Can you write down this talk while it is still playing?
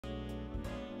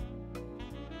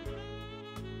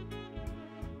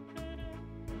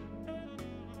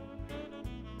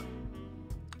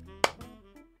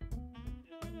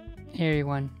Hey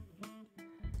everyone,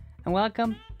 and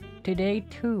welcome to day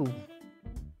 2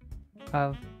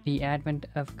 of the advent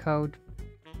of code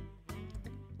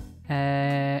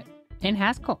in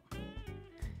Haskell.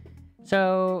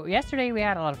 So yesterday we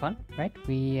had a lot of fun, right?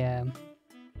 We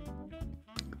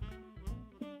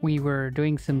were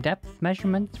doing some depth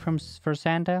measurements for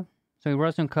Santa. So we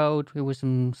wrote some code. It was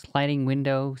some sliding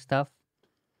window stuff,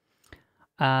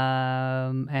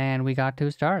 and we got 2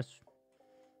 stars,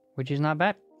 which is not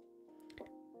bad.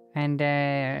 And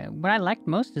what I liked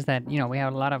most is that, we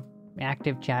had a lot of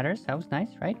active chatters. That was nice,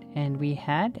 right? And we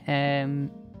had,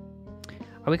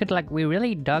 we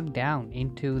really dug down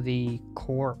into the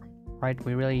core, right?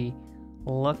 We really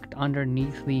looked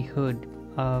underneath the hood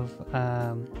of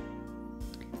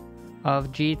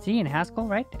GHC and Haskell,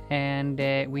 right? And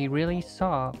we really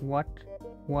saw what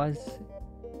was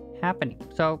happening.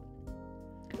 So,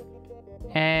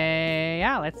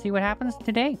 yeah, let's see what happens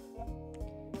today.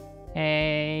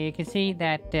 You can see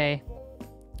that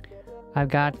I've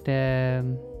got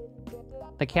the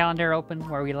calendar open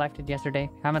where we left it yesterday.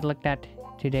 Haven't looked at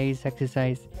today's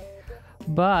exercise,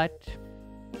 but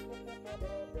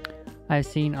I've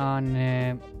seen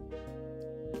on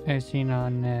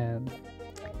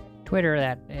Twitter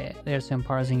that there's some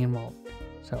parsing involved,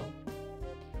 so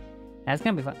that's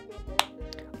gonna be fun.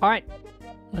 All right,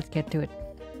 let's get to it.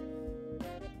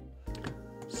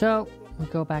 So we'll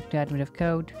go back to admin of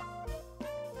code.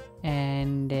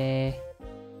 And oh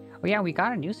yeah, we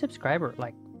got a new subscriber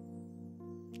like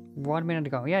 1 minute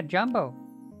ago. Yeah, Jumbo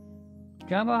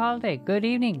Holiday, good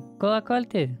evening. Kola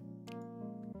Kolte.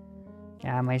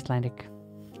 Yeah, I'm Icelandic.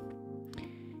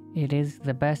 It is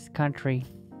the best country,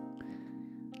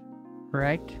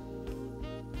 right?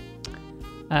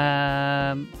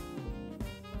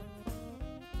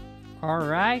 All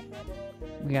right,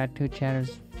 we got 2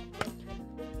 chatters.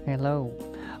 Hello.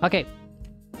 Okay.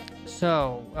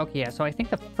 So, okay, yeah, so I think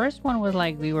the first one was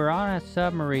like we were on a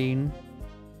submarine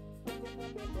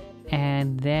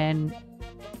and then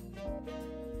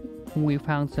we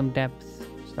found some depth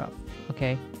stuff.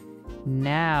 Okay,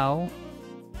 now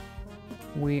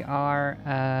we are,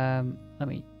 let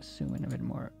me zoom in a bit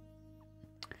more.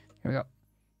 Here we go.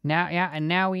 Now, yeah, and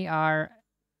now we are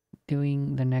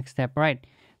doing the next step. Right,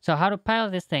 so how to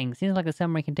pilot this thing. Seems like the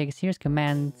submarine can take a series of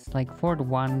commands like forward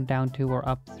 1, down 2, or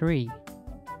up 3.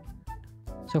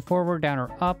 So forward, down,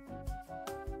 or up.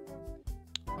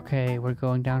 Okay, we're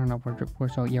going down and up.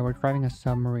 So yeah, we're driving a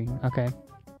submarine. Okay.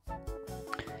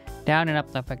 Down and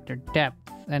up the vector depth.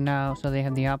 And now, so they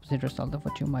have the opposite result of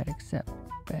what you might expect.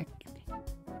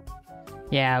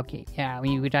 Yeah, okay. Yeah,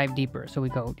 we dive deeper. So we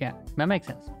go, yeah, that makes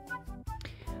sense.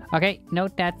 Okay,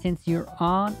 note that since you're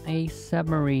on a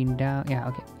submarine down, yeah,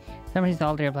 okay. Submarine is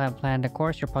already planned. Of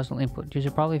course, your puzzle input. You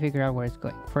should probably figure out where it's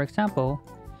going. For example,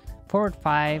 forward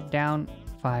 5, down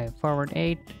 5, forward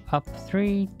 8, up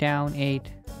 3, down 8,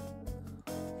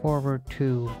 forward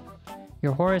 2.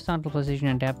 Your horizontal position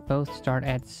and depth both start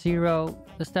at 0.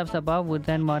 The steps above would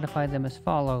then modify them as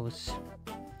follows.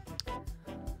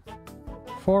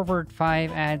 Forward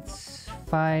 5 adds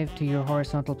 5 to your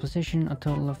horizontal position, a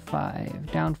total of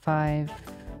 5. Down 5,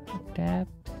 depth.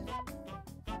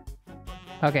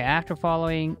 Okay, after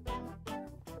following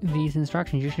these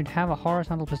instructions, you should have a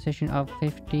horizontal position of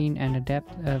 15 and a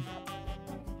depth of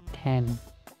 10.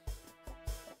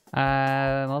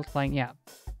 Multiplying, yeah.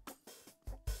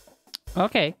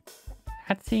 Okay,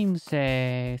 that seems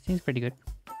pretty good.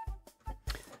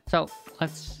 So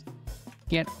let's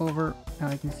get over. Now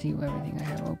I can see everything I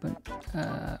have open.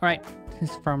 All right,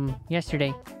 this is from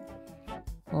yesterday.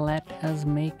 Let us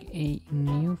make a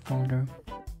new folder.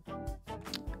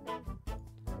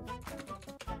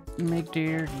 Make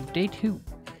day 2.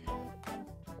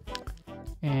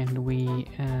 And we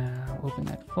open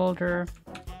that folder.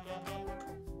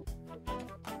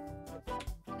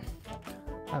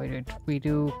 How we do it? We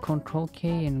do Control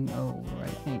K and O, I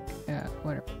think.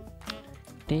 Whatever.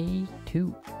 Day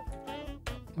 2.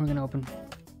 We're gonna open.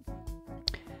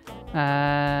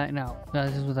 No,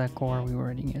 this is with that core we were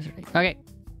reading yesterday. Okay.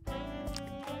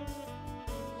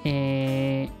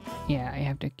 Yeah, I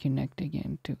have to connect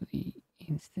again to the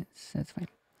instance. That's fine.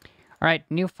 All right,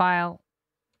 new file.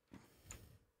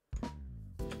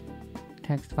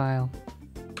 Text file.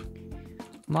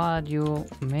 Module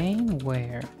main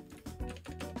where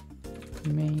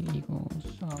main equals.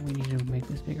 Oh, we need to make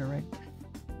this bigger, right?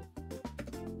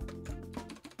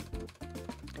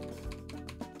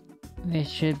 This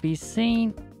should be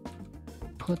seen.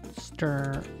 Put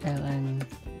stir ln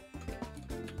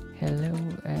hello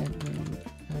admin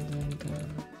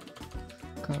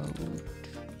code.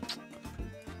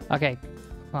 Okay.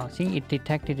 Wow, see, it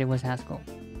detected it was Haskell.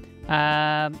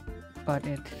 but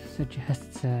it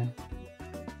suggests a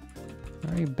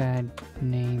very bad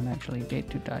name actually,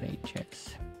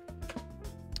 day2.hs.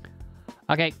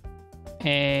 Okay.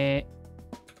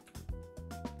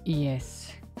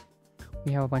 Yes.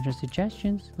 We have a bunch of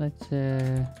suggestions. Let's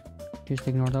just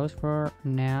ignore those for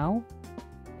now.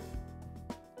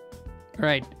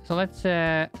 Right. So let's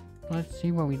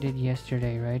see what we did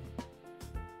yesterday, right?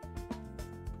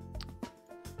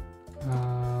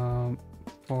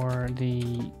 For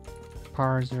the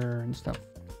parser and stuff.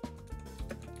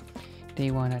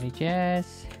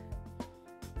 Day1.hs.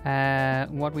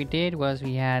 What we did was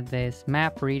we had this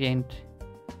map read int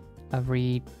of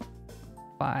read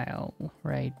file,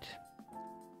 right?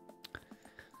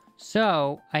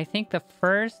 So I think the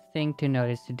first thing to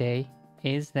notice today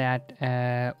is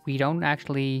that we don't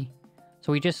actually,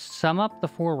 so we just sum up the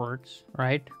forwards,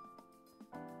 right?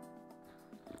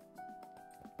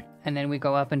 And then we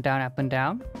go up and down, up and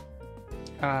down.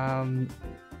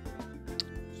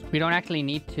 We don't actually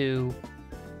need to,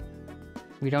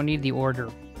 we don't need the order,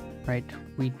 right?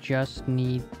 We just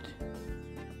need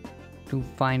to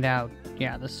find out,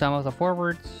 yeah, the sum of the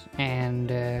forwards and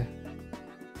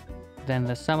then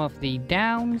the sum of the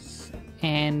downs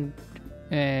and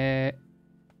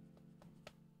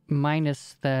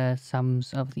minus the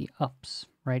sums of the ups,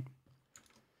 right?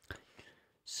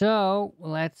 So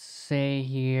let's say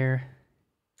here,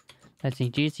 let's see,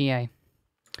 GCI.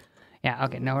 Yeah,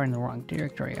 okay, now we're in the wrong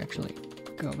directory actually.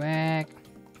 Go back.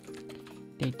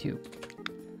 Day 2.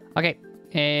 Okay,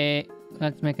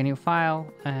 let's make a new file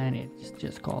and it's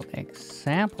just called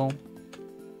example.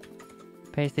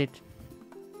 Paste it.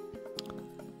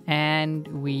 And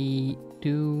we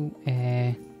do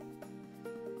a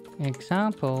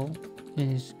example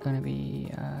is gonna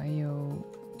be IO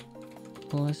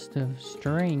list of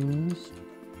strings,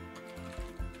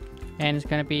 and it's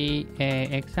going to be a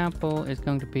example is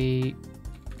going to be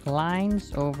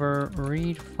lines over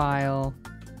read file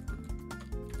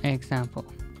example.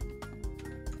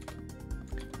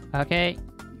 Okay,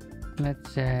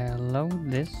 let's load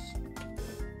this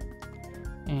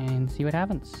and see what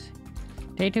happens.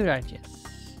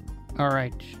 Day2.js. All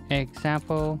right,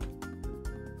 example.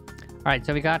 All right,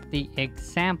 so we got the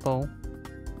example.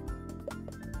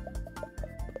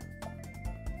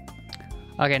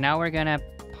 Okay, now we're gonna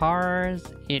parse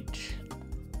it.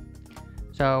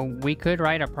 So we could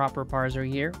write a proper parser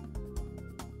here,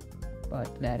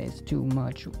 but that is too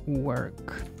much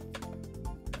work.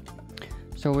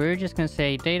 So we're just gonna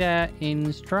say data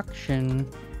instruction.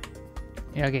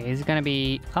 Okay, it's gonna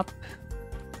be up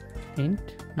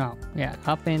int. No, yeah,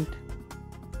 up int.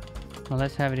 Well,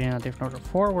 let's have it in a different order.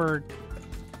 Forward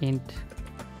int,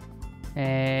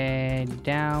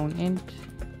 down int,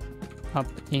 up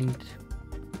int.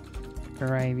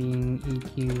 Deriving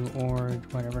EQ or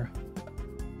whatever.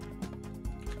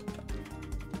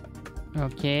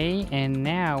 Okay, and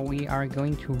now we are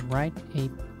going to write a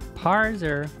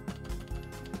parser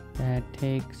that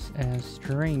takes a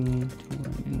string to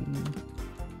an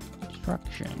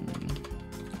instruction.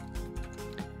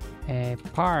 A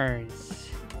parse.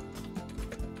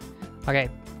 Okay,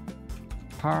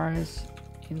 parse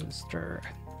inster.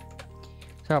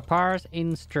 So parse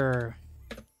inster.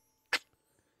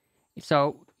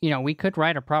 So, you know, we could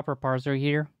write a proper parser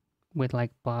here with like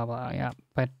blah blah, yeah,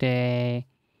 but that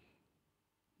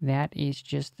is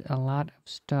just a lot of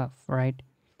stuff, right?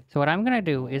 So what I'm gonna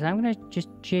do is I'm gonna just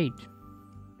cheat.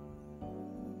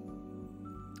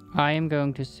 I am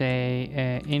going to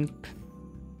say int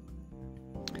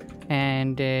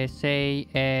and say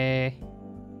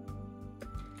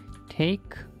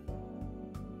take.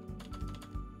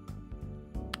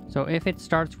 So if it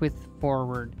starts with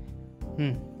forward,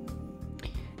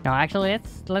 no, actually,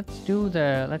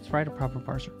 let's write a proper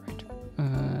parser, right?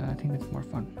 I think that's more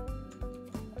fun.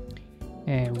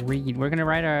 Read. We're gonna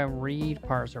write a read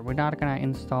parser. We're not gonna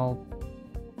install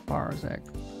parsec.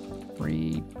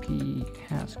 Read p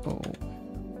Haskell.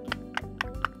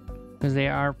 Because they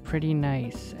are pretty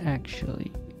nice,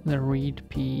 actually. The read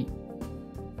p.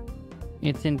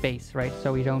 It's in base, right?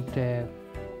 So we don't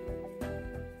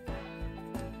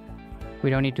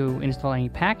need to install any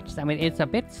packages. I mean, it's a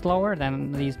bit slower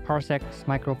than these parsecs,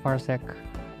 microparsec,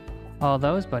 all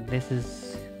those, but this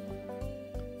is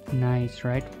nice,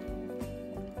 right?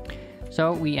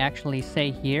 So we actually say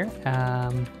here,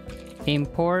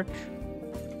 import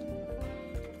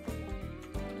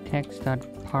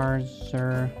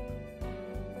text.parser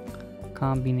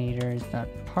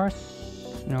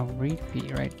combinators.parse, no,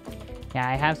 readp, right? Yeah,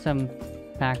 I have some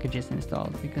packages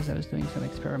installed because I was doing some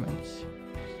experiments.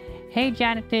 Hey,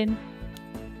 Jonathan!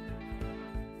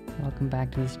 Welcome back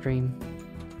to the stream.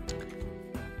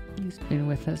 He's been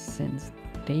with us since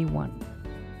day one.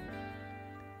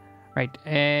 Right,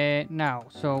 now,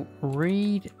 so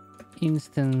read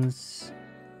instance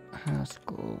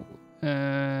Haskell.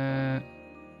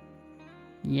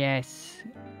 Yes,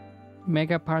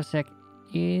 megaparsec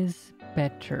is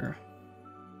better,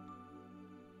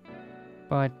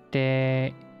 but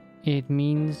it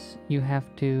means you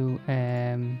have to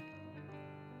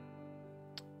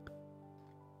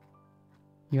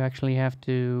you actually have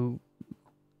to.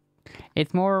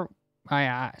 It's more.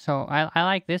 So I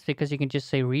like this because you can just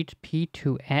say read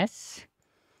p2s,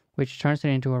 which turns it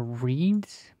into a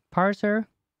reads parser,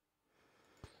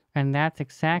 and that's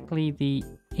exactly the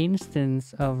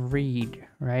instance of read,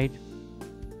 right?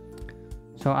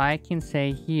 So I can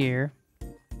say here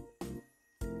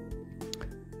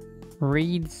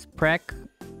reads prec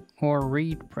or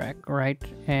read prec, right?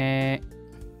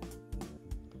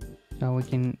 So we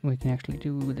can actually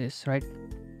do this, right?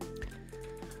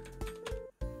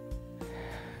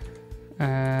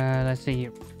 Let's see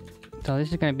here. So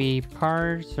this is going to be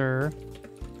parser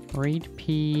read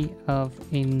p of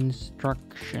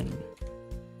instruction.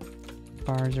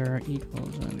 Parser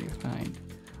equals undefined.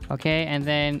 Okay, and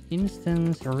then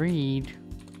instance read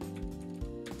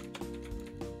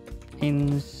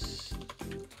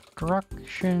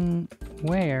instruction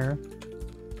where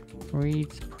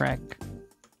reads prec.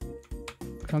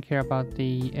 Don't care about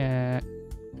the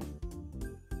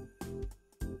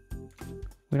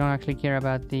we don't actually care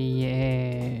about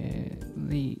we're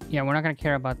not going to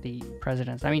care about the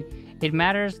precedence. I mean, it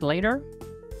matters later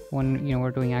when, you know,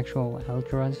 we're doing actual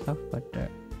algebra and stuff, but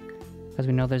as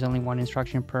we know there's only one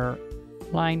instruction per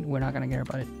line, we're not going to care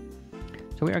about it.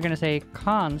 So we are going to say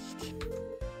const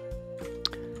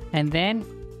and then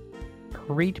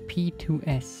read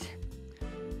p2s,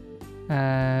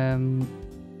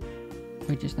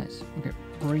 which is nice. Okay,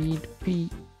 read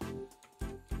p2s.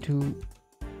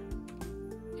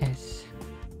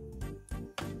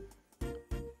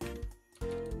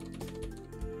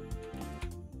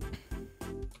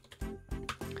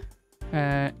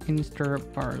 Inster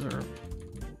parser.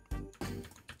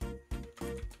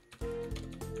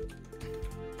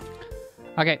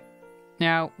 Okay,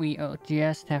 now we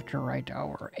just have to write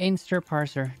our inster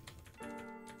parser,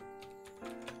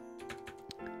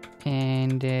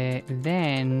 and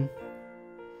then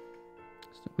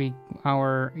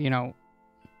our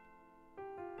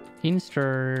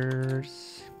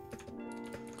insters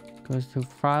goes to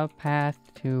file path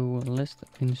to list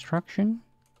instruction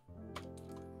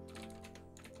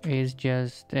is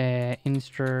just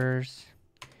insters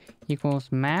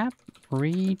equals map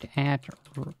read at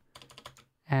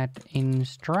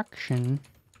instruction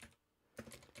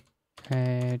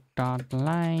dot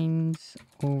lines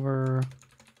over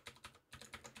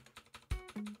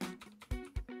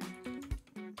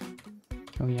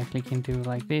so we actually can do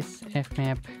like this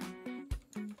fmap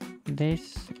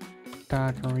this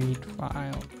dot read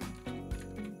file.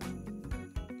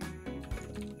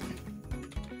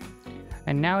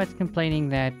 And now it's complaining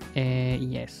that,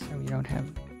 yes, we don't have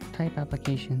type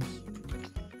applications.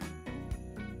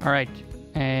 All right.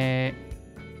 I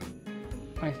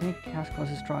think Haskell is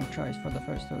a strong choice for the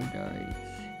first tutorials.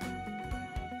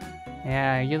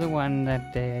 Yeah, you're the one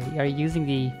that are using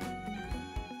the...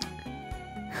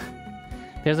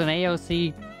 There's an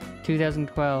AOC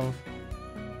 2012.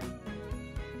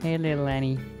 Hey, little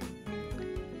Annie.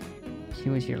 She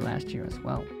was here last year as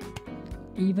well.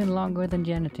 Even longer than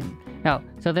Janitin. No,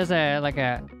 so there's a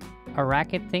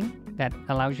racket thing that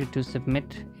allows you to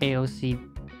submit AOC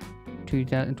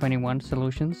 2021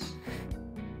 solutions.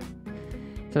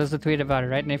 So there's a tweet about it,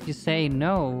 right? And if you say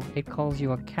no, it calls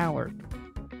you a coward.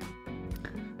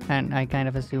 And I kind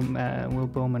of assume Will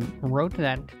Bowman wrote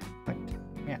that, but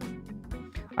yeah.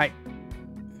 All right.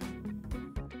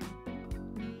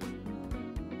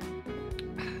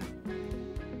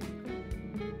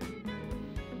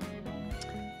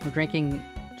 We're drinking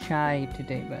chai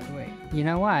today, by the way. You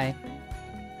know why?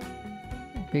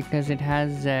 Because it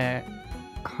has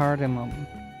cardamom,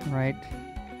 right?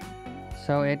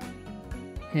 So it's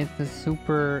a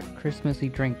super Christmassy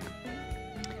drink.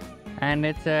 And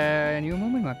it's a new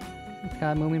Moomin mug. It's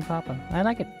got Moomin Papa. I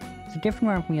like it. It's a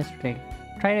different one from yesterday.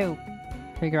 Try to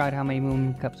figure out how many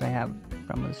Moomin cups I have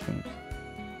from the streams.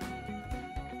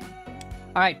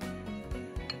 Alright.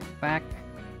 Back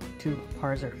to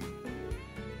parser.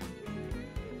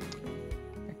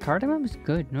 Cardamom is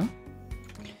good, no?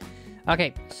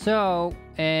 Okay, so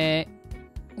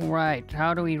right,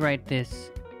 how do we write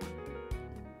this?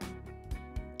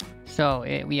 So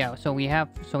yeah, so we have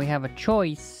a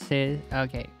choice.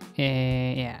 Okay,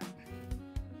 yeah.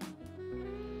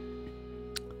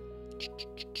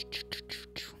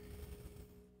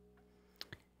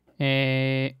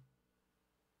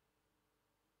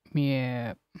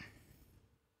 Yeah.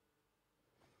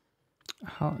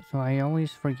 So I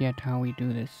always forget how we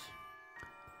do this.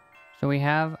 So we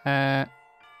have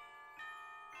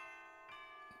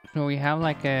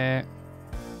like a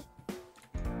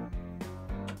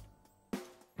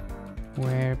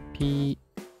where P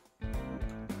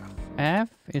F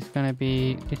is gonna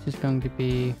be, this is going to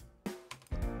be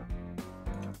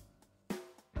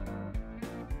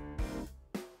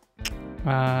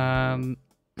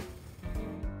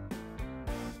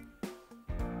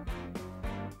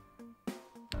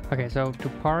okay, so to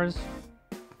parse,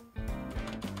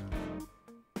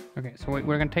 okay, so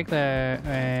we're gonna take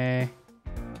the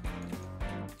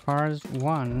parse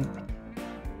one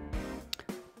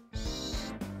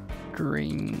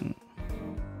string.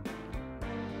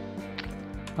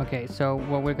 Okay, so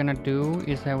what we're gonna do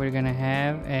is that we're gonna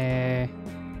have a,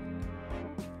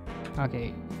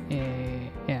 okay,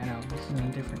 yeah, no, this is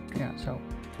different. Yeah, so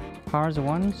parse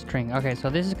one string. Okay, so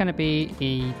this is gonna be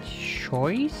a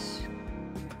choice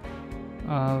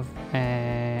of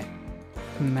a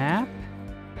map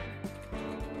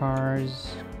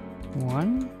parse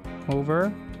one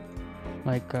over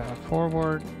like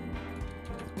forward,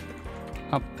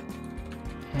 up,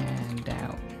 and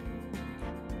down.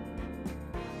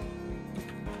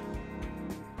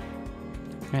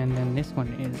 And then this one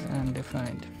is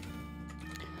undefined.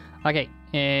 Okay,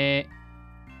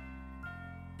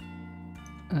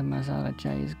 masala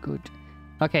chai is good.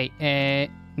 Okay,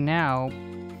 now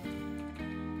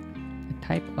the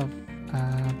type of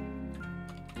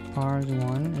parse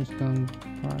one is going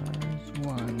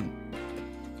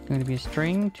to be a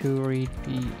string to read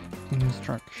the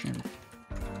instruction.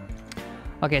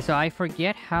 Okay, so I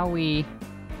forget how we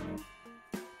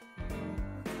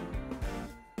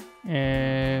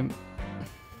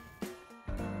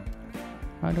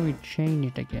how do we change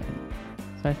it again?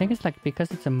 So I think it's like,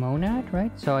 because it's a monad,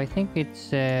 right? So I think it's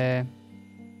so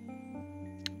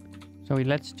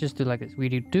let's just do like this. We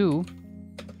do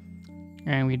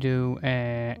and we do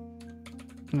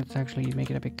let's actually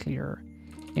make it a bit clearer.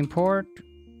 Import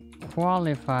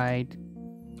qualified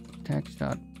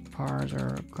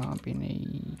text.parser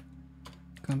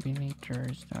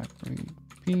combinators.read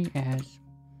p as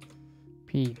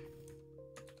p.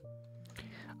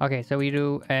 Okay, so we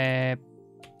do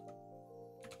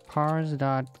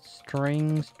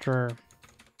parse.stringstr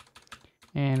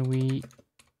and we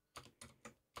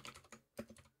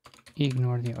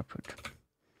ignore the output.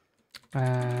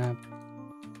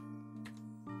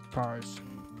 Parse.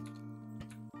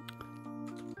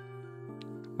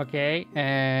 Okay,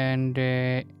 and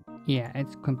yeah,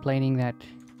 it's complaining that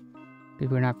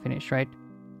we're not finished, right?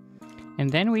 And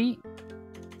then we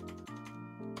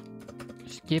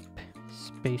skip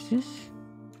spaces,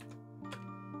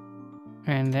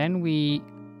 and then we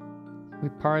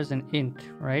parse an int,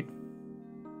 right?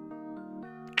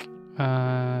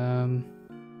 And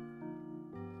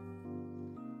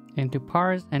to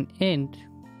parse an int,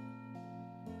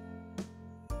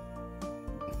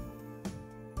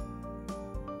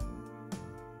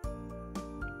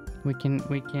 you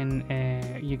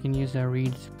can use a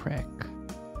reads prec.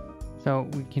 So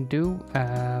we can do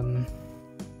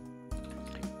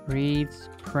reads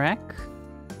prec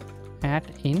at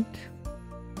int,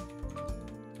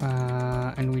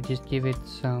 and we just give it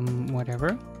some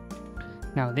whatever.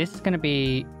 Now this is gonna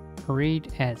be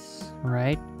read s,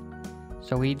 right?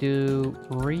 So we do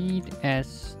read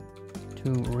s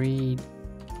to read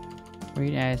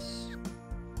s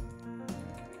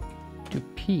to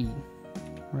p,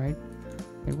 right?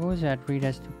 Wait, what was that? Read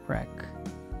s to prec.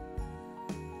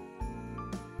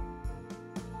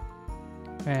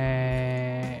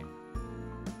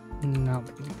 No.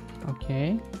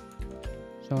 Okay.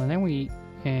 So then we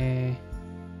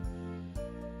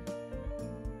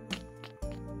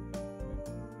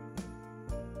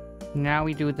now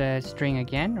we do the string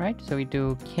again, right? So we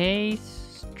do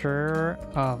case stir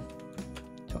of.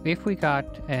 So if we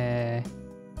got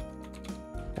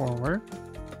forward,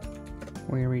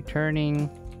 we're returning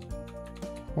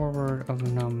forward of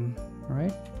num,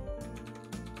 right?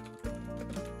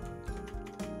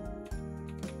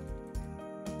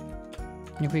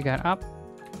 If we got up,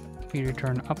 we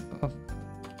return up of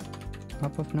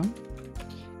num.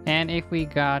 And if we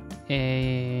got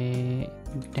a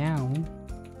down,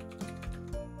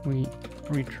 we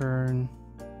return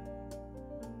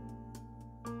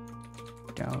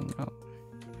down up.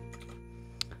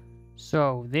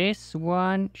 So this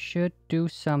one should do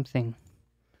something.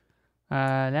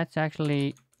 Let's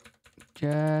actually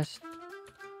just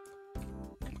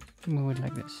move it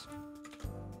like this.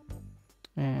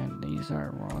 And these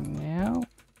are wrong now.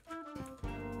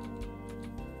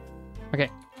 Okay.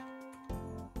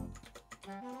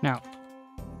 Now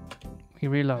we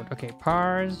reload. Okay,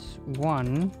 parse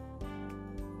 1.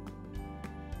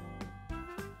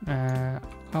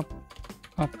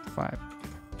 Up 5.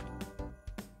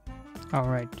 All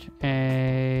right.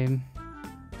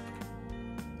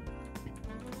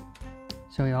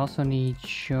 So we also need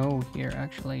show here,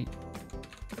 actually.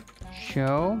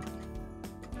 Show.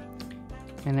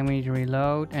 And then we need to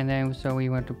reload. And then so we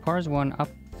want to parse 1 up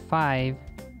 5.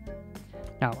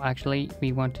 Now, actually,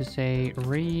 we want to say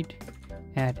read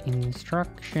at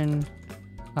instruction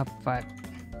up 5.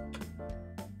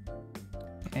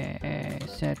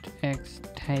 Set X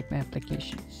type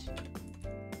applications.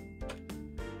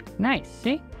 Nice,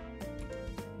 see?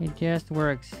 It just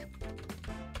works.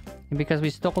 And because we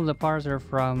stole the parser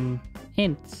from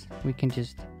ints, we can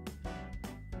just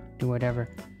do whatever.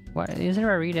 What is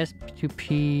there a read as to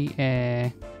p?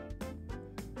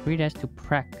 Read as to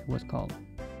prac was called.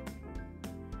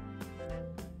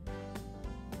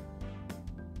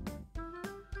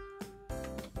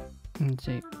 Let's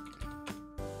see.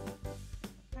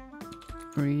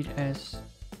 Read as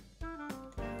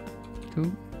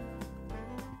to.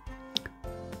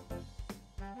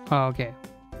 Oh, okay.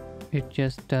 It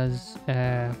just does.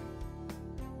 It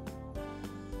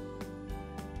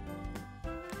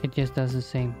just does the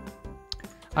same.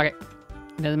 Okay,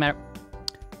 it doesn't matter.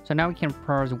 So now we can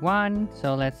parse 1.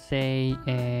 So let's say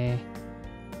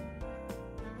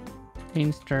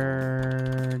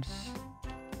instance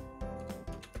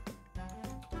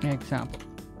example.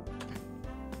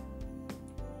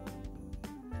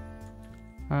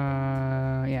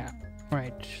 Yeah,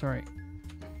 right. Sorry.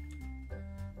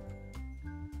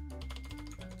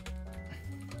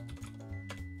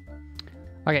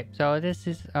 Okay, so this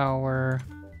is our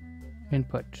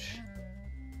input.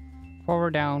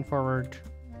 Forward, down, forward.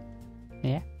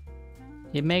 Yeah,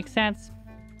 it makes sense.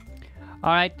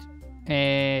 All right.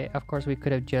 Of course, we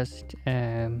could have just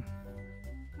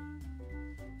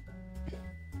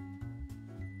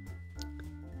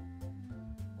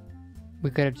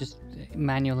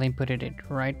manually inputted it,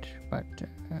 right? But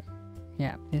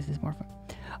yeah, this is more fun.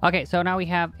 Okay, so now we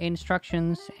have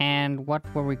instructions, and what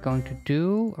were we going to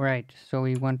do? Right, so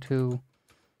we want to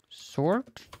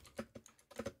sort.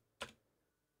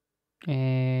 Right,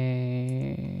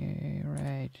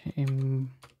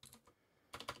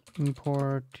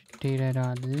 import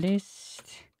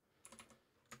data.list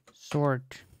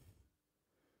sort.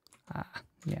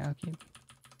 Yeah, okay.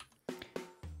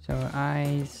 So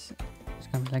eyes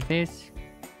comes like this.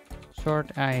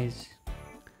 Sort eyes.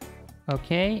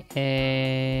 Okay.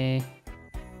 Then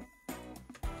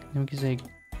we can say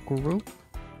group.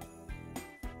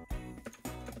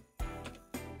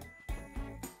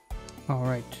 All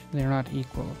right, they're not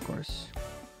equal, of course.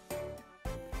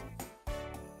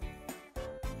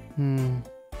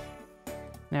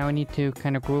 Now we need to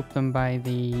kind of group them by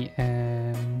the.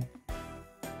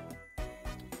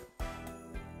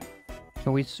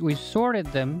 So we sorted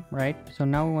them, right? So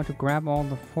now we want to grab all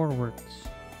the forwards.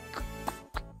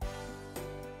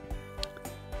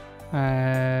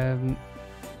 So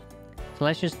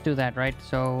let's just do that, right?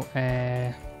 So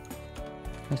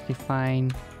let's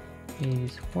define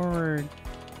is forward.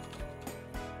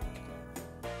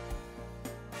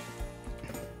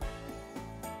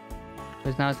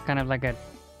 Because now it's kind of like a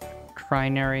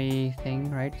trinary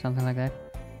thing, right? Something like that.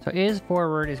 So is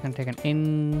forward is going to take an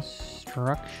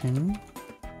instruction.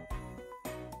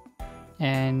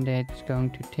 And it's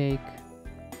going to take...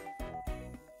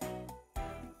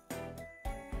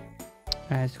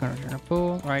 it's going to return a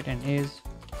bool, right? And is...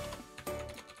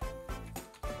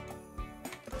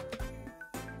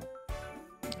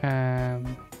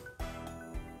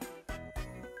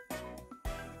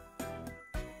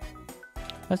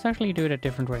 let's actually do it a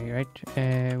different way, right?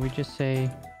 We just say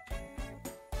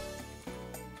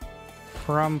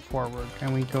from forward,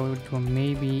 and we go to a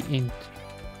maybe int.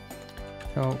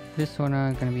 So this one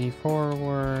is going to be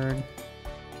forward,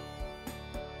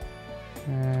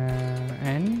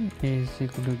 n is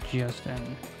equal to just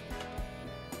n.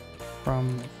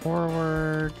 From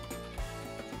forward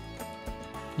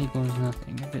equals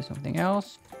nothing. If there's something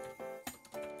else,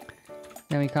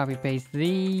 then we copy paste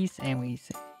these, and we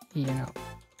say, you know,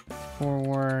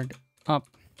 forward up,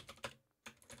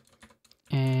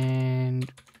 and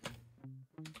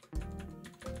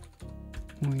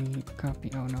we copy,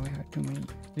 oh no, we have too many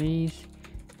of these,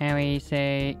 and we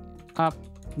say up,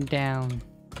 down.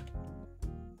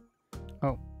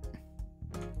 Oh,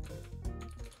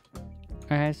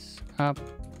 S, up,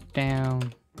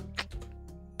 down.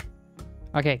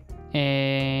 Okay,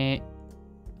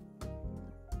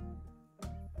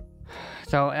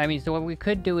 So, I mean, so what we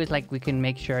could do is like we can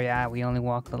make sure, yeah, we only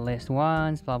walk the list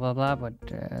once, blah, blah, blah, but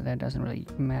that doesn't really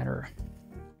matter.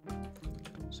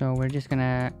 So we're just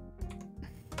gonna,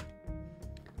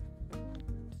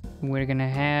 we're gonna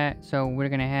have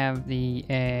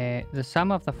the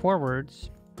sum of the forwards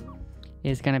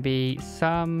is gonna be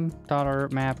some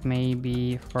 $map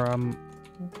maybe from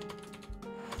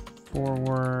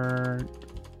forward,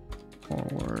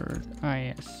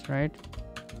 yes, right?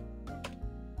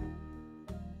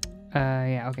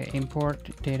 Yeah, okay, import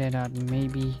data dot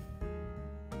maybe.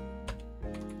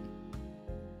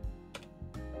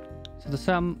 So the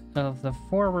sum of the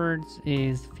forwards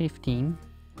is 15.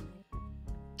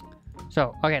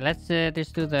 So, okay, let's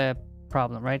just do the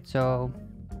problem, right? So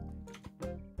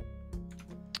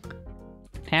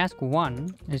task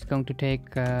 1 is going to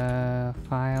take a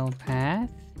file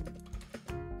path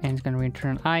and it's going to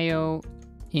return IO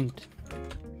int.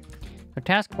 So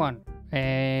task 1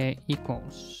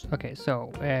 equals, okay, so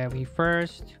we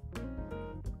first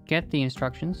get the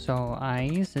instructions. So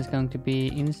ice is going to be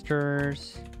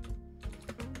insters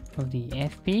of the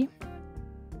FP.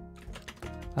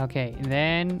 Okay,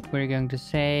 then we're going to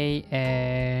say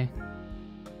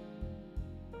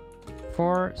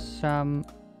for some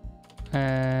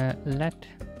let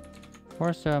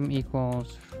for some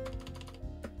equals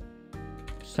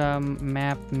some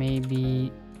map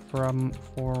maybe from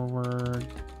forward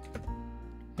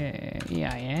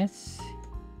EIS,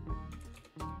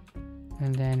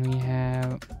 and then we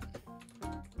have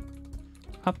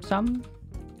up sum,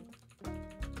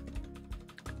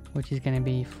 which is going to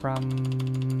be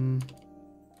from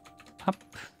up,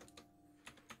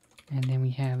 and then we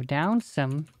have down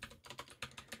sum.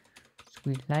 So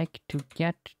we'd like to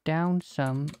get down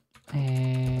sum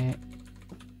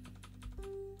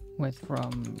with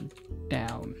from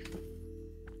down,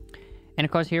 and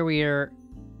of course here we are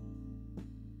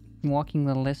walking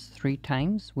the list 3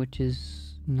 times, which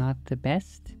is not the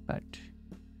best, but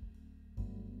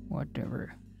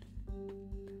whatever.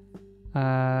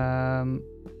 And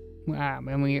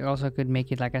we also could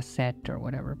make it like a set or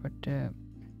whatever, but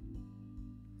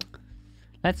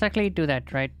let's actually do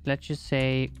that, right? Let's just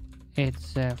say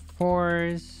it's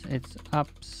fours, it's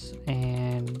ups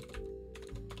and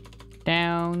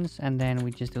downs, and then we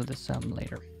just do the sum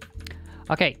later.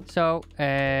 Okay, so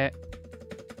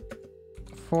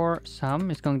for sum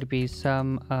is going to be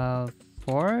sum of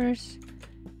fours,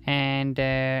 and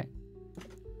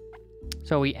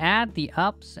so we add the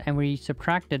ups and we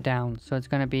subtract the downs. So it's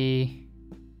going to be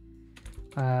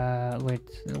with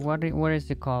what is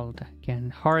it called again?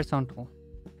 Horizontal.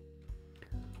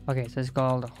 Okay, so it's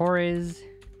called horiz.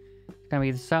 It's going to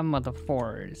be the sum of the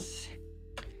fours,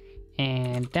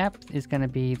 and depth is going to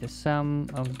be the sum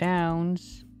of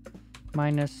downs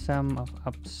minus sum of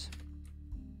ups.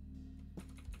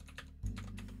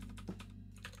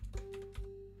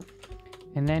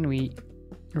 And then we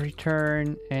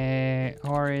return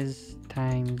horiz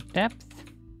times depth.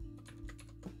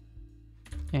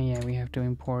 And yeah, we have to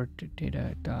import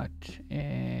data dot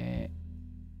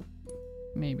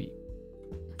maybe.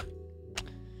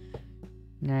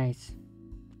 Nice.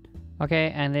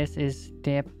 Okay, and this is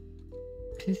depth.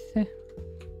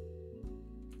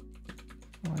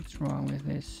 What's wrong with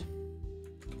this?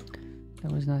 There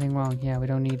was nothing wrong. Yeah, we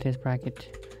don't need this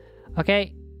bracket.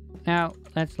 Okay. Now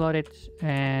let's load it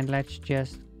and let's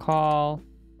just call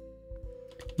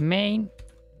main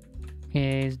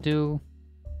is do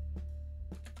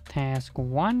task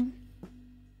 1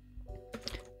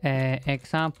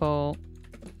 example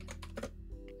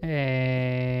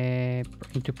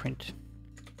into print.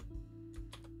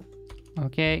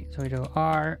 Okay, so we do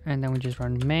R and then we just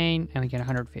run main and we get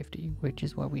 150, which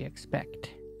is what we expect.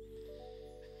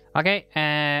 Okay,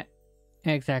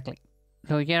 exactly.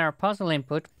 So we get our puzzle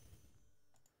input.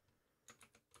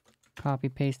 Copy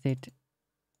paste it,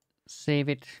 save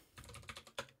it.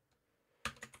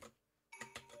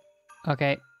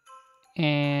 Okay,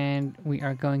 and we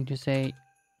are going to say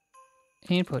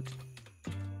input,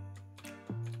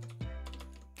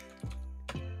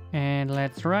 and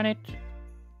let's run it.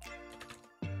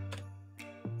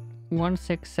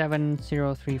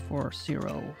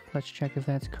 1670340. Let's check if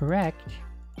that's correct.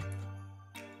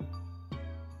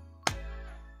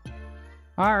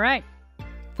 All right.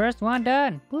 First one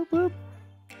done. Boop, boop.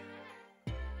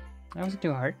 That wasn't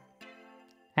too hard.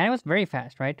 And it was very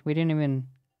fast, right? We didn't even...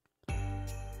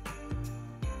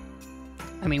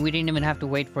 I mean, we didn't even have to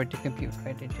wait for it to compute,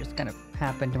 right? It just kind of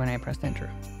happened when I pressed enter.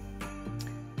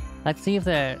 Let's see if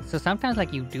the... So sometimes,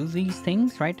 like, you do these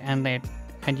things, right? And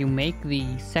you make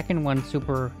the second one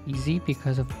super easy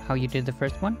because of how you did the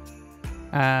first one.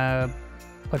 But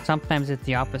sometimes it's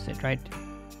the opposite, right?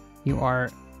 you are...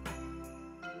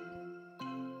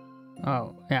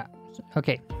 Oh, yeah.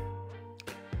 Okay.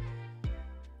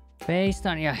 Based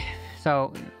on... Yeah.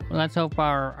 So, let's hope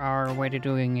our way to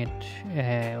doing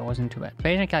it wasn't too bad.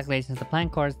 Based on calculations, the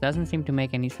planned course doesn't seem to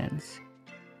make any sense.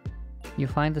 You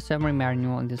find the submarine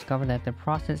manual and discover that the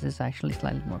process is actually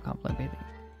slightly more complicated.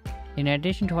 In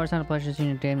addition to horizontal pressures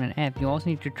in Daemon and F, you also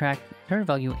need to track third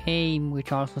value aim,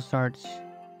 which also starts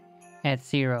at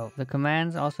 0. The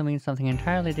commands also mean something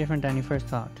entirely different than you first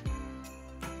thought.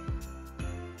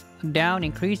 Down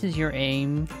increases your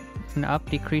aim, and up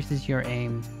decreases your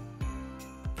aim.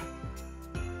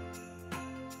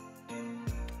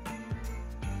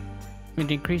 It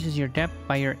increases your depth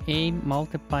by your aim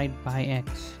multiplied by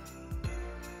x.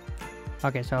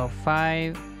 Okay, so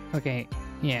 5. Okay,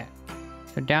 yeah.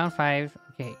 So down 5.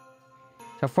 Okay.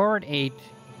 So forward 8.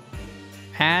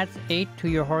 Adds 8 to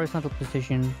your horizontal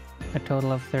position. A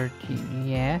total of 13.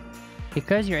 Yeah.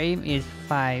 Because your aim is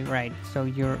 5, right? So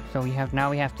we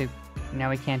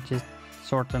can't just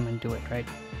sort them and do it, right?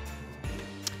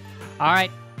 All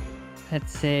right.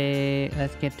 Let's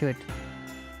get to it.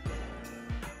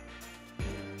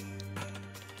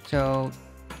 So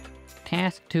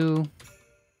task 2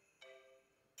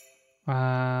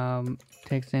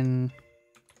 takes in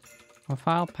a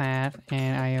file path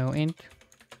and IO int.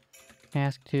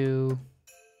 Task 2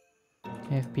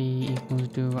 fp equals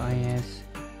do is.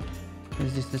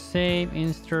 Is this the same?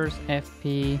 Insters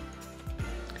fp.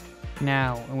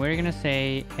 Now we're gonna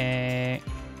say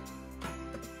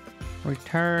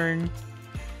return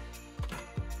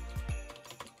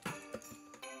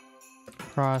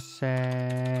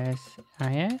process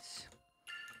is.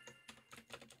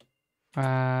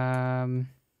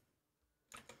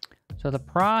 So the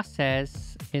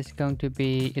process is going to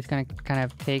be, it's going to kind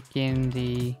of take in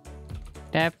the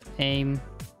depth, aim,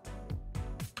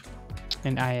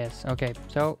 and is. Okay,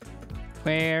 so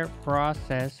where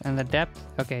process and the depth,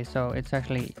 okay, so it's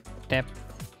actually depth,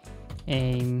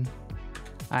 aim,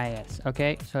 is.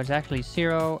 Okay, so it's actually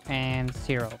 0 and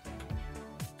 0.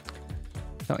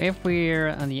 So if we're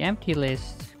on the empty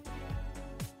list,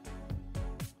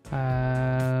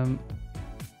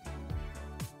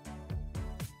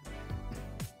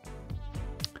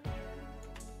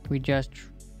 we just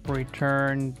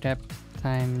return depth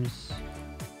times.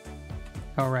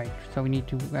 Alright, so we need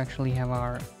to actually have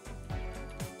our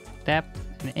depth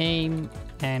and aim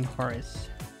and horizon.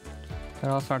 So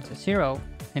it all starts at 0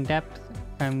 in depth,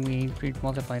 and we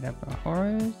multiply that by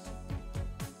horizon.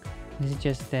 This is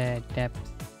just the depth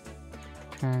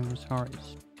times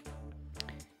horizon.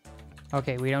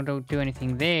 Okay, we don't do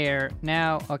anything there.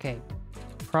 Now, okay,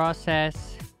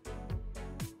 process,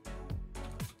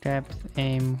 depth,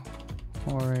 aim,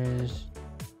 horizon.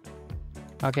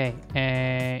 Okay,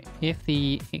 if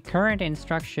the current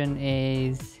instruction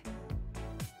is,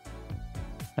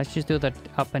 let's just do the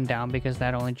up and down because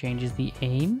that only changes the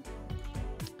aim.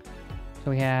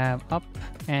 So we have up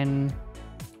and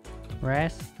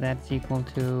rest, that's equal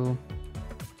to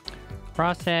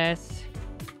process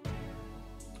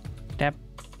depth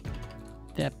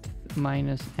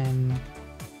minus n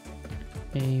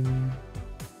aim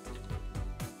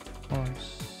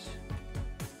horse.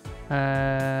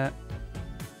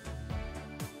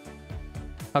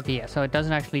 Okay, yeah, so it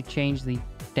doesn't actually change the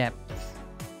depth,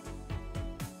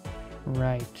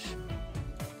 right?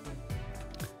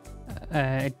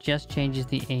 It just changes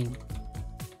the aim.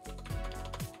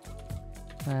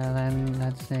 Then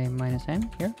let's say minus n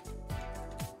here,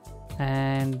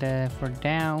 and for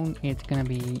down it's gonna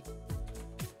be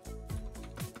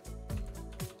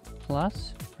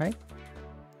plus, right?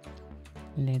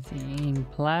 Let's see, aim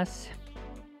plus.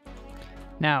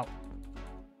 Now,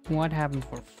 what happened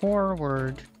for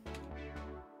forward?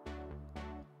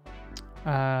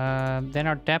 Then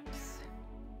our depth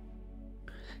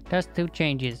does 2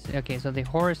 changes. Okay, so the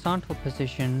horizontal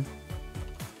position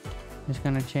is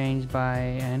gonna change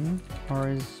by n,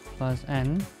 horizon plus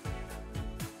n,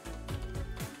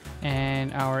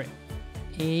 and our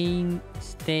aim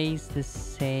stays the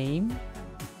same,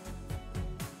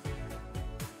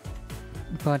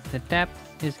 but the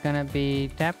depth is gonna be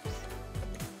depth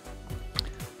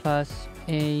plus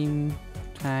aim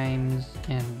times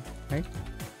n, right?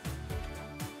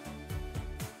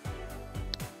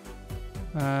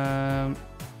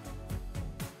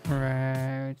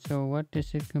 Right, so what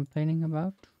is it complaining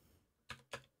about?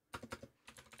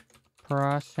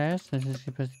 Process, this is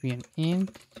supposed to be an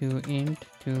int to int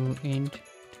to int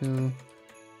to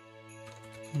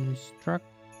instruction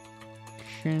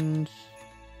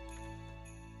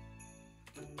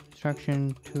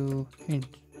to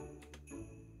int,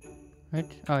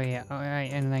 right? Oh yeah,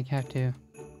 and like have to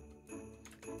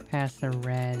pass the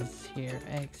res here.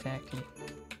 Exactly.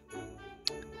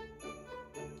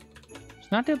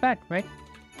 It's not too bad, right?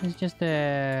 It's just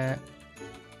a...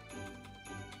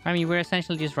 I mean, we're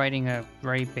essentially just writing a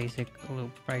very basic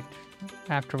loop, right?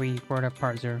 After we wrote a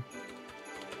parser.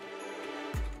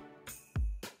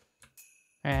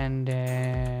 And,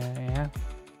 yeah.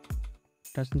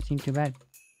 Doesn't seem too bad.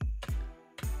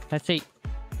 Let's see.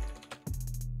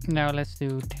 Now let's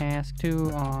do task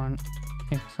 2 on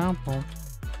example.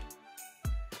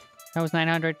 That was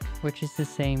 900, which is the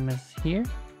same as here.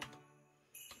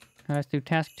 Now let's do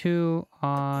task 2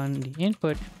 on the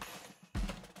input.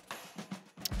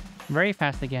 Very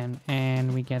fast again,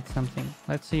 and we get something.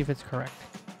 Let's see if it's correct.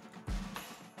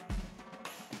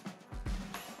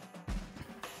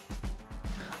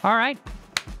 All right.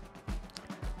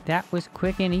 That was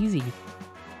quick and easy.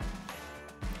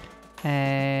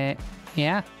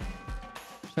 Yeah.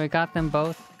 So I got them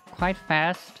both quite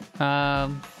fast. I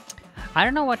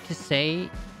don't know what to say.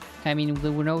 I mean,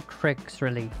 there were no tricks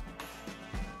really.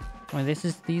 Well,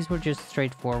 these were just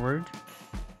straightforward.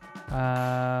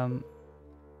 Yeah,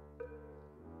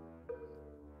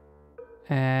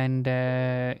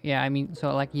 I mean,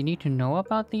 so like you need to know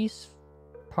about these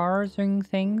parsing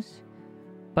things.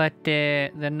 But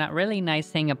the not really nice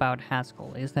thing about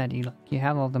Haskell is that you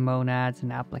have all the monads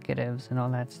and applicatives and all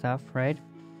that stuff, right?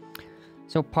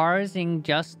 So parsing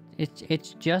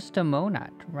it's just a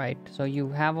monad, right? So you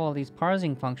have all these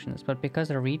parsing functions, but because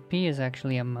a readp is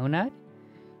actually a monad,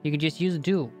 you can just use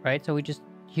do, right? So we just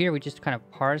kind of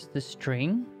parse the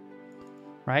string,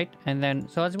 right? And then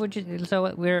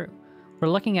we're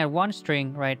looking at one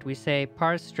string, right? We say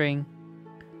parse string.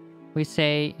 We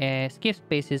say skip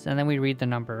spaces, and then we read the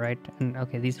number, right? And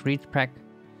okay, this read spec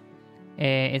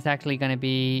is actually going to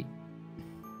be...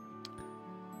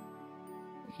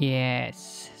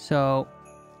 Yes. So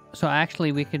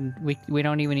actually we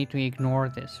don't even need to ignore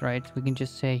this, right? We can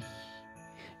just say...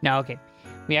 No, okay.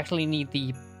 We actually need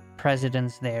the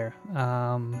precedence there.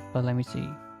 But let me see.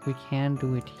 We can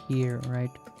do it here,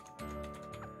 right?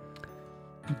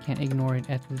 We can't ignore it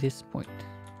at this point.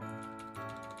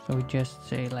 So we just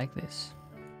say like this.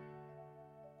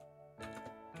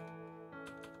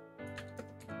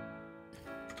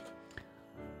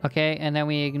 Okay, and then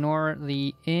we ignore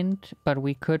the int, but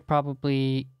we could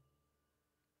probably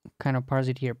kind of parse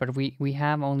it here. But we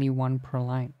have only one per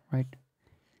line, right?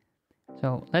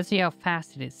 So let's see how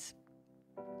fast it is.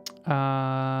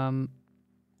 Oh,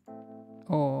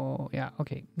 yeah,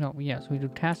 okay. No, yeah, so we do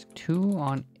task 2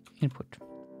 on input.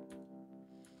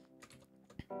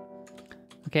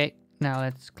 Okay, now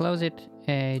let's close it.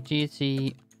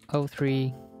 GC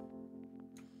 03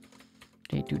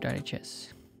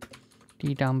 day2.hs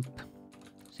ddump.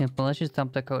 Simple. Let's just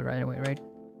dump the code right away, right?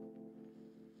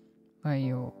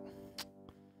 Ayo.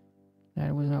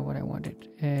 That was not what I wanted.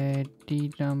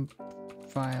 Ddump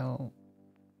file.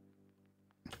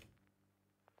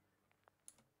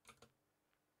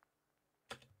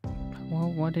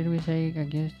 Well, what did we say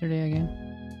yesterday again?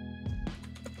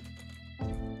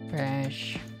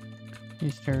 Bash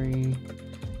history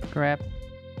grep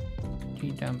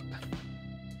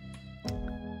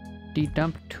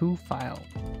ddump to file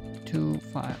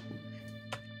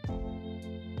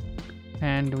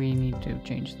and we need to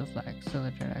change the flag so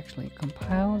that it actually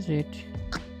compiles it.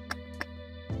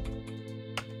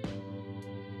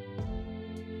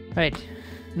 Right,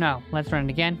 now let's run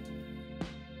it again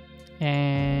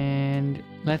and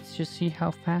let's just see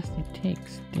how fast it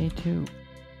takes. Day 2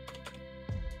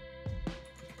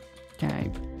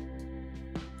 type.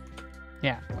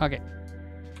 Yeah, okay.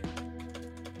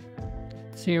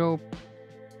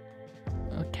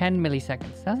 10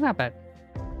 milliseconds. That's not bad.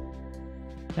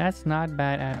 That's not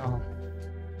bad at all.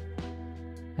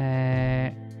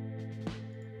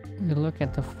 We look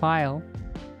at the file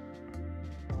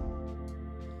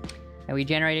that we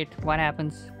generated. What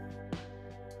happens?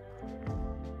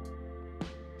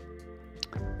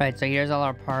 Right, so here's all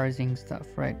our parsing stuff,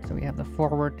 right? So we have the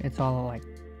forward, it's all like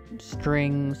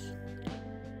strings.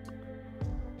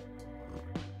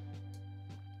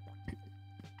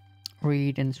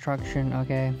 Read instruction,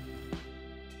 okay.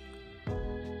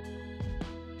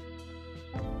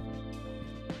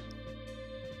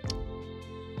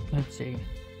 Let's see.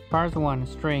 Parse 1,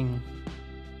 string.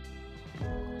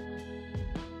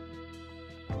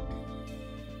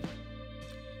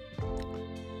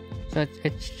 So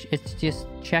it's just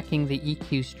checking the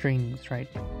EQ strings, right?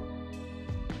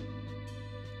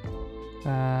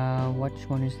 Which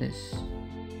one is this?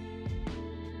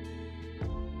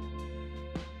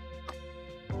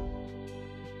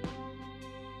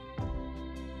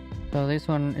 So this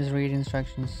one is read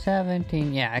instruction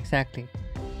 17. Yeah, exactly.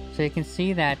 So So you can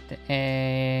see that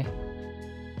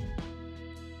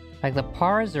like the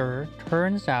parser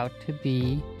turns out to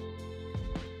be,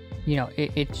 you know,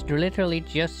 it's literally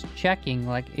just checking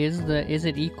like is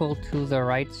it equal to the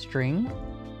right string,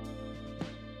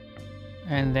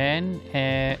 and then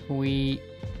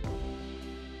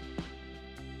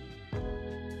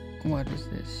what is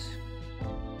this?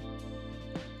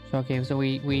 So okay, so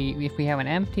we if we have an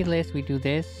empty list, we do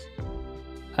this.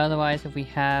 Otherwise, if we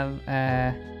have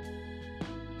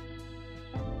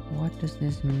what does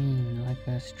this mean? Like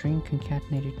a string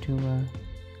concatenated to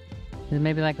is it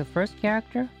maybe like the first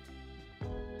character?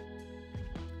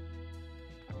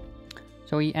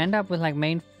 So we end up with like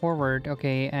main forward,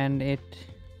 okay, and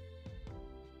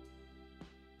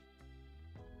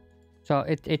so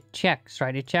it checks,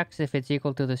 right? It checks if it's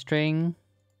equal to the string,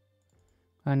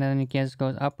 and then it just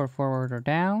goes up or forward or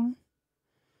down,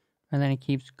 and then it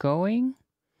keeps going.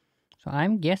 So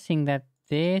I'm guessing that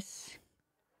this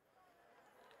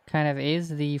kind of is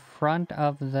the front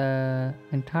of the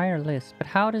entire list. But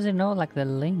how does it know like the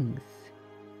length?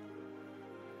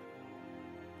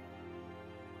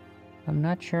 I'm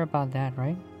not sure about that,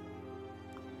 right?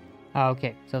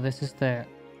 Okay, so this is the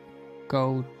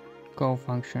go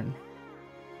function.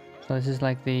 So this is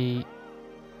like the...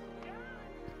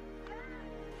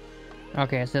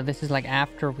 Okay, so this is like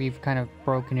after we've kind of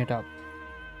broken it up.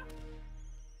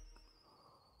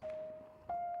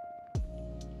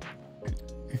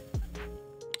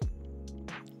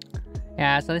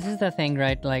 Yeah, so this is the thing,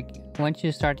 right? Like, once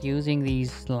you start using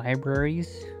these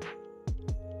libraries,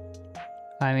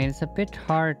 I mean, it's a bit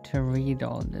hard to read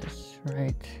all this,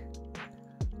 right?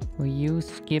 We use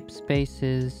skip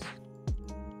spaces.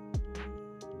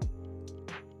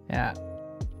 Yeah,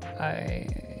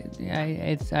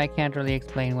 I can't really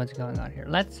explain what's going on here.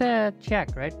 Let's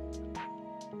check, right?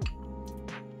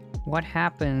 What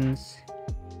happens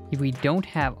if we don't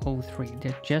have O3?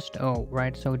 There's just O,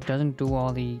 right? So it doesn't do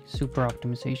all the super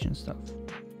optimization stuff.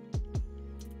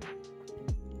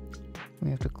 We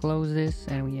have to close this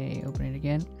and we open it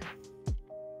again.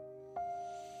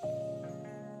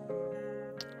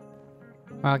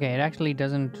 Okay, it actually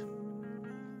doesn't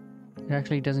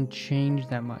change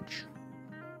that much.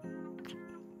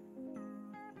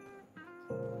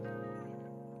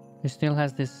 It still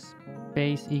has this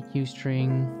base EQ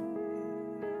string,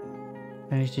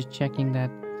 and it's just checking that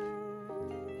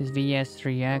this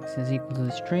VS3X is equal to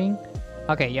the string.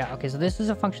 Okay, yeah, okay, so this is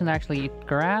a function that actually it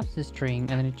grabs the string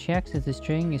and then it checks if the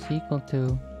string is equal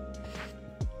to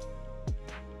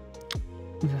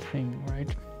the thing,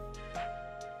 right?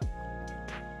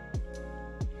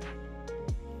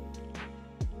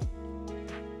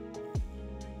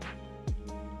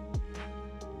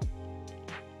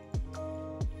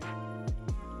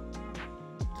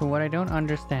 So what I don't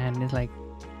understand is like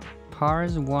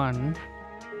parse1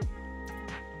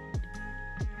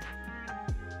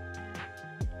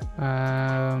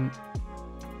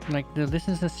 like this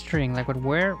is a string, like, but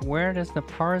where does the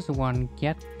parse1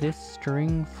 get this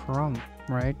string from,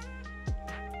 right?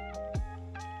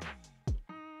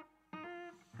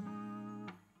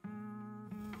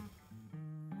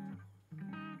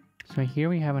 So here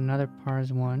we have another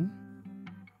parse1,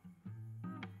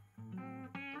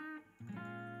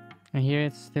 and here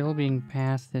it's still being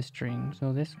passed this string.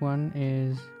 So this one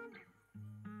is...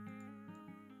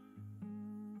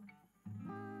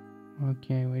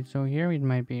 Okay, wait, so here it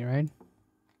might be, right?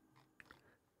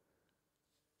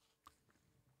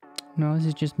 No, this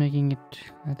is just making it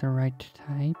at the right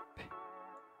type.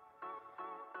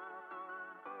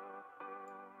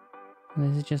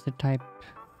 This is just the type.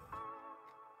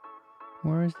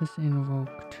 Where is this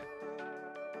invoked?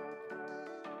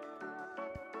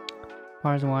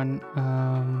 Parse1,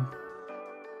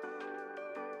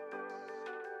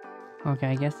 okay,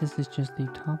 I guess this is just the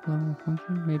top level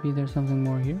function. Maybe there's something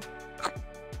more here.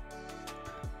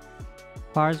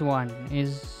 Parse1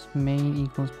 is main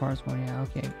equals parse1, yeah,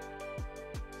 okay.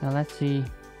 Now let's see.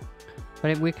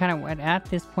 But if we kind of, at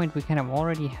this point, we kind of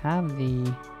already have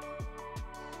the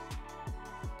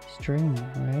string,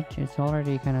 right? It's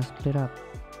already kind of split up.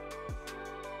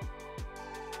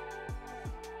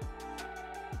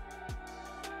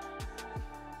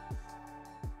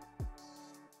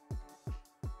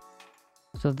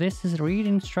 So this is read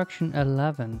instruction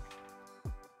 11.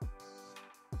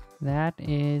 That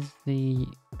is the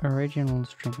original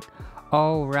string.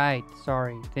 Oh, right.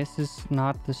 Sorry. This is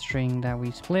not the string that we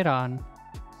split on.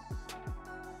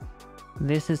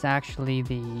 This is actually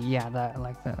the, yeah,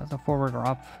 the forward or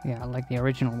up. Yeah, like the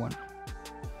original one.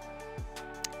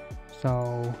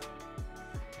 So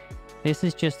this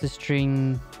is just the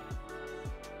string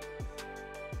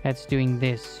that's doing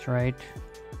this, right?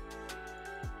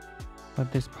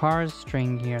 But this parse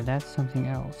string here, that's something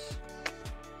else.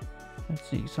 Let's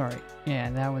see, sorry.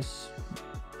 Yeah, that was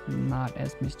not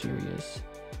as mysterious.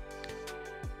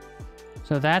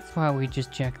 So that's why we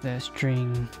just check the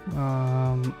string.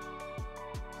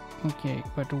 Okay,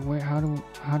 but where?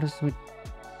 How does it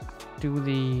do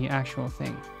the actual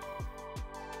thing?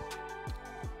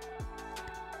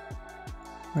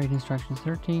 Write instructions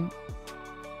 13.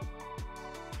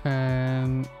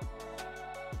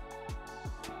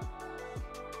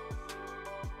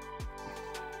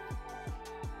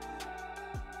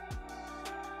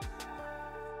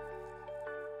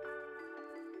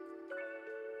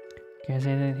 Guys,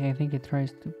 I think it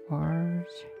tries to parse.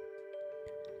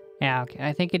 Yeah, okay.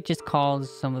 I think it just calls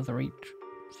some of the read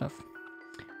stuff.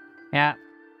 Yeah.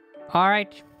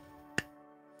 Alright.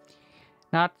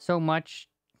 Not so much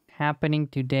happening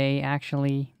today,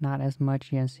 actually. Not as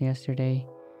much as yesterday.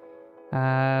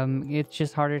 It's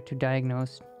just harder to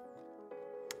diagnose.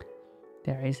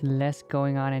 There is less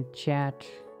going on in chat.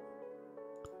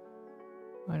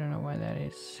 I don't know why that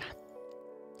is.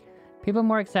 People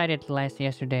more excited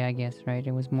yesterday, I guess, right?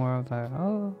 It was more of a,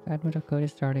 oh, admin of code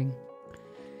is starting.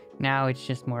 Now it's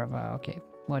just more of a, okay,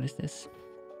 what is this?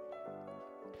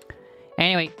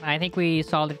 Anyway, I think we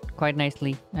solved it quite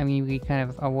nicely. I mean, we kind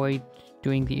of avoid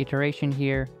doing the iteration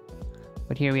here.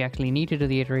 But here we actually need to do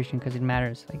the iteration because it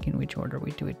matters, like in which order we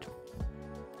do it.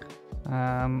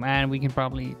 And we could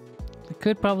probably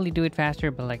do it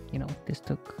faster, but like, you know, this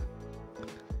took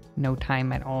no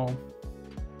time at all.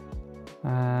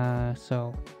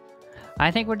 So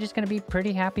I think we're just gonna be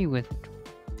pretty happy with it,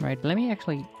 right? Let me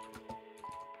actually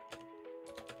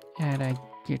add a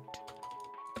git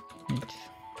it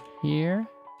here.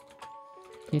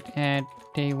 Git add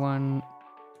day one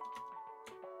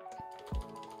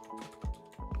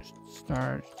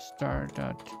star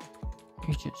dot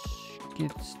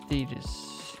git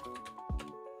status.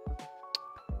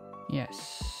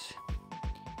 Yes.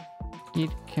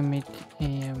 Git commit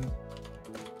am.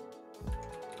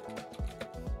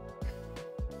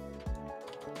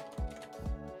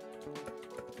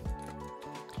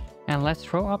 And let's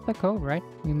throw up the code, right?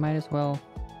 We might as well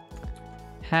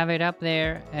have it up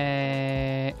there.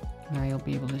 Now you'll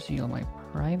be able to see all my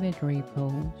private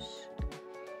repos.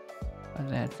 But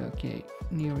that's okay.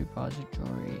 New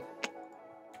repository.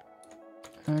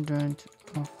 Advent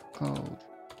of code.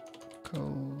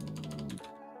 Code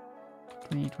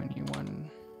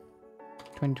 2021.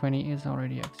 2020 is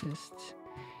already exists.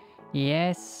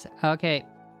 Yes. Okay.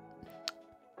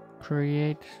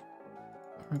 Create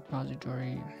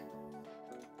repository.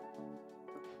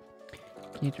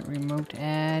 Git remote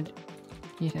add.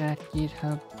 Git at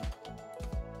github.com.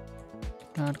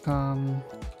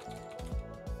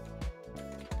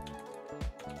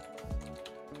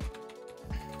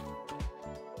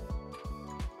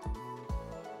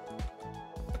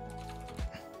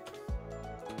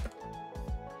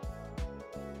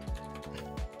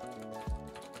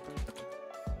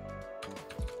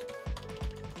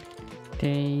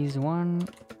 Days 1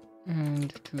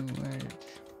 and 2 edit.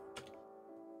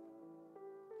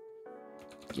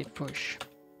 Git push.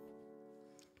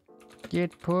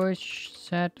 Git push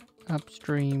set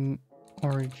upstream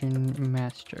origin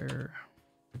master.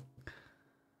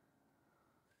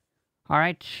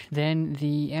 Alright, then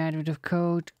the advent of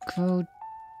code. Oh,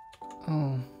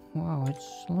 wow,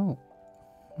 it's slow.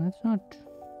 That's not.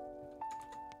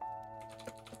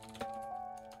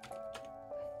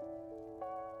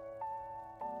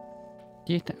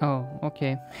 Oh,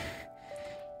 okay.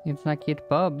 It's like git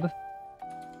pub.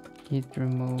 Git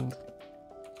remove.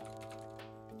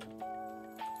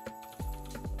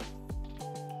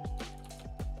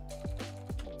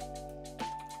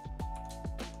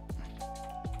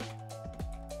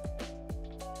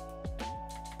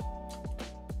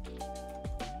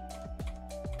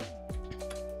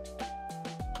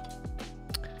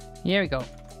 Here we go.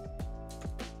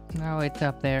 Now it's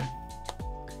up there.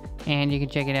 And you can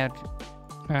check it out.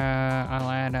 I'll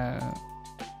add a...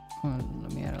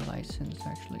 let me add a license,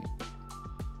 actually.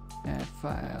 Add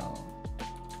file.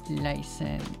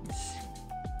 License.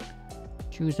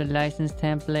 Choose a license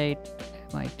template.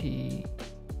 MIT.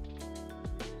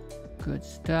 Good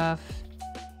stuff.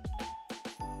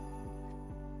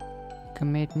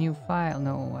 Commit new file.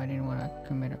 No, I didn't want to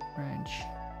commit a branch.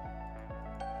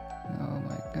 Oh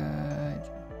my god.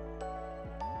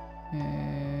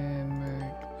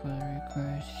 Pull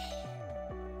request.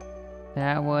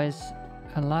 That was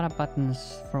a lot of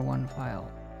buttons for one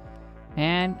file.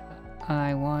 And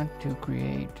I want to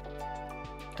create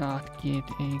 .git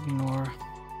ignore.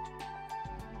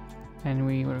 And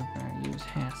we were going to use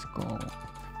Haskell.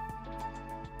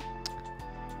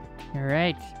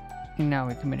 Alright. And now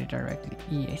we commit it directly.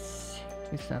 Yes.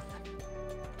 Good stuff.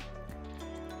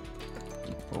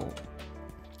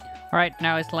 All right,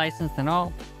 now it's licensed and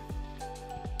all.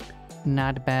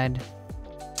 Not bad.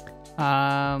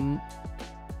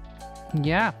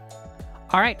 Yeah.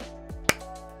 All right.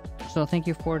 So thank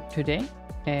you for today.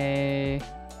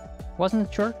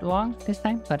 Wasn't short long this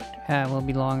time, but will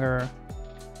be longer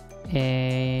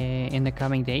in the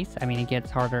coming days. I mean, it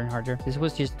gets harder and harder. This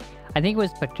was just, I think it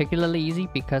was particularly easy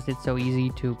because it's so easy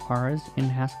to parse in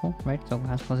Haskell, right? So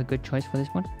Haskell is a good choice for this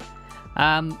one.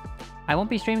 I won't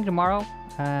be streaming tomorrow.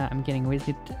 I'm getting a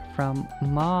visit from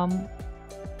mom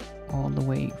all the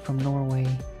way from Norway.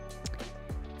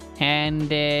 And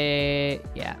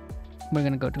yeah, we're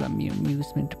gonna go to an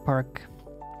amusement park.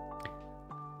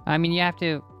 I mean, you have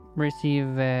to receive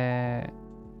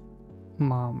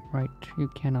mom, right? You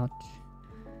can't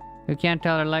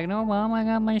tell her like, no mom, I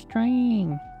got my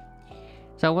stream.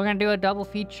 So we're gonna do a double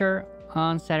feature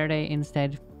on Saturday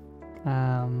instead,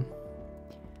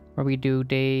 where we do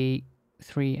day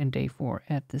 3 and day 4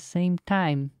 at the same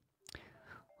time.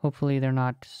 Hopefully they're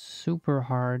not super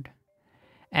hard.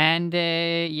 And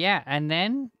yeah, and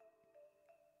then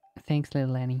thanks,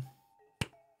 little Annie.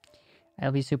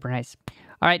 That'll be super nice.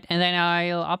 All right, and then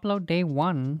I'll upload day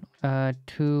 1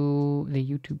 to the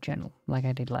YouTube channel like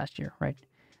I did last year, right?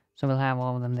 So we'll have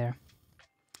all of them there.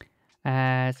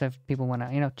 So if people want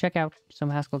to, check out some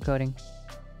Haskell coding,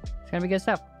 it's gonna be good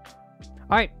stuff.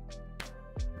 All right,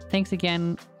 thanks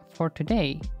again for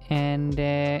today, and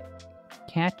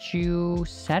catch you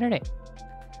Saturday.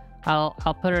 I'll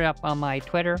put it up on my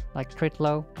Twitter, like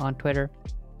Tritlo on Twitter.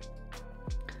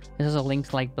 There's also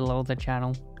links like below the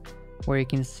channel where you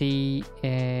can see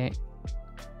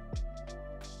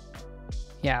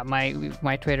yeah,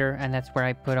 my Twitter, and that's where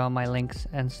I put all my links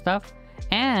and stuff.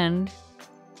 And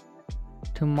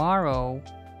tomorrow,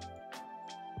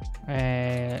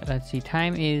 let's see,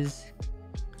 time is,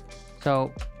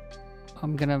 so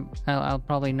I'll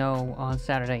probably know on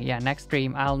Saturday. Yeah, next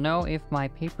stream I'll know if my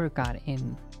paper got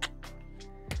in.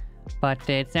 But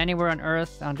it's anywhere on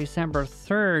Earth on December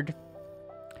 3rd,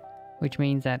 which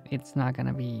means that it's not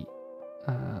gonna be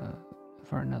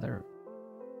for another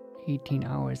 18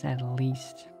 hours at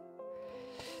least.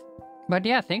 But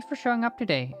yeah, thanks for showing up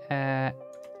today,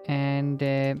 and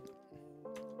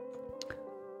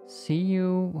see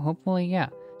you hopefully. Yeah,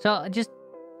 so just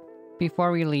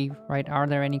before we leave, right, are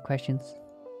there any questions?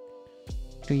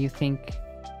 Do you think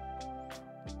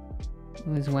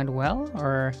this went well?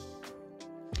 Or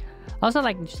also,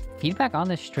 like, just feedback on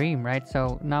the stream, right?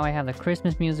 So now I have the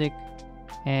Christmas music.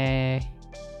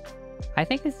 I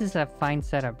think this is a fine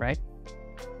setup, right?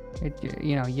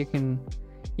 You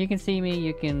can see me,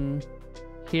 you can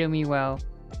hear me well.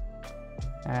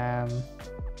 I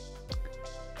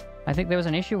think there was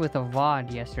an issue with the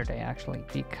VOD yesterday, actually,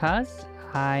 because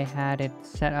I had it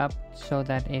set up so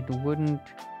that it wouldn't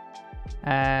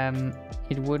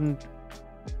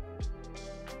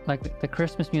like the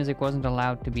Christmas music wasn't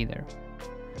allowed to be there,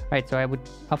 right? So I would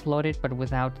upload it but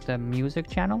without the music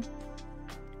channel,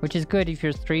 which is good if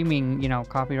you're streaming,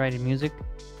 copyrighted music.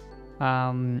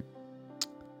 But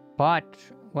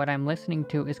what I'm listening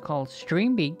to is called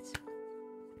Stream Beats,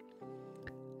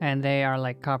 and they are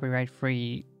like copyright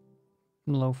free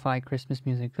lo-fi Christmas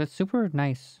music. So it's super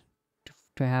nice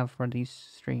to have for these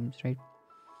streams, right?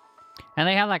 And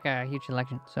they have like a huge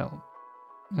selection, so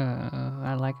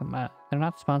I like them. They're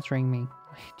not sponsoring me.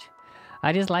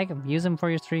 I just like them. Use them for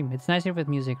your stream. It's nicer with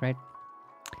music, right?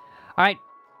 All right.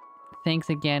 Thanks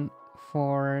again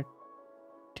for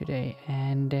today,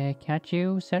 and catch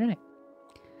you Saturday.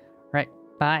 Right.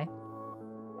 Bye.